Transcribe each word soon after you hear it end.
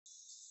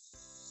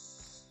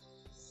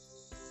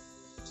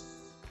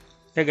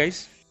Hey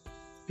guys,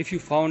 if you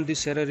found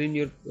this error in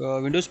your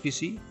Windows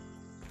PC,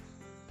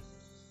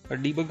 a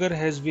debugger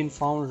has been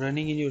found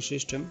running in your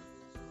system.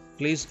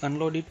 Please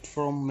unload it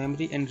from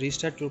memory and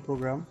restart your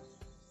program.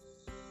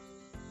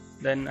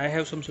 Then I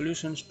have some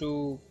solutions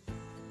to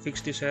fix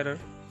this error.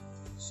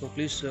 So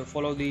please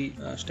follow the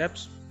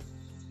steps.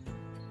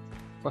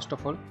 First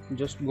of all,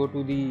 just go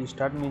to the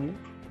start menu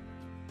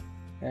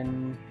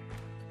and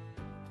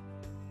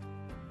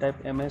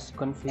type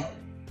msconfig.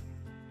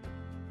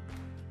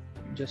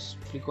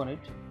 Just click on it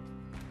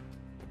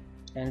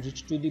and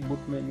reach to the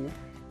boot menu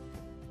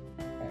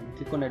and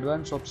click on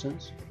advanced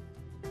options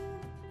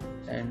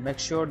and make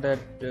sure that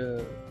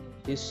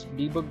this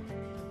debug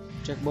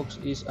checkbox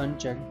is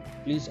unchecked.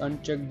 Please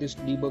uncheck this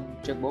debug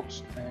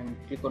checkbox and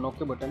click on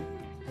OK button.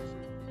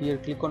 Here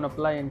click on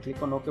apply and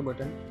click on OK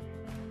button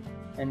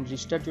and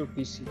restart your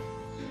PC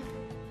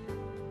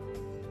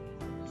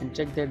and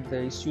check that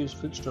the issue is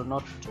fixed or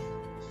not.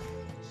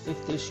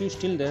 If the issue is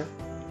still there,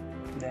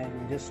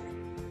 then just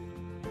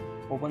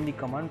open the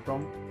command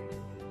prompt,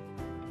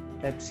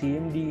 type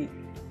cmd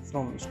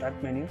from start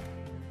menu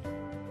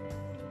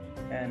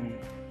and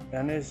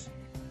run as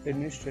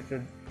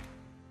administrator.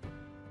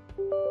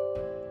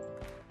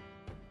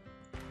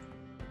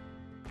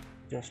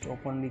 Just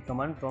open the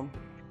command prompt.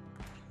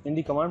 In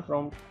the command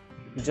prompt,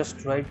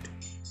 just write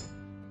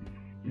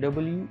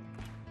wuauclt.exe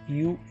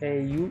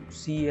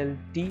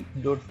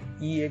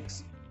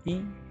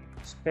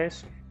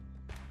space /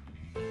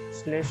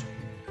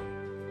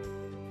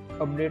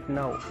 update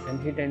now and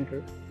hit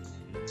enter.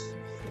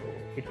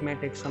 It may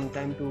take some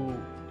time to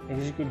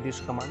execute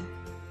this command.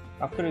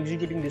 After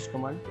executing this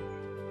command,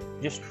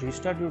 just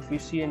restart your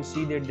PC and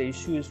see that the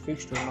issue is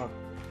fixed or not.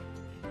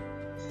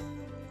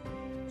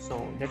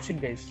 So that's it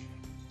guys.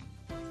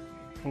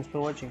 Thanks for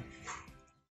watching.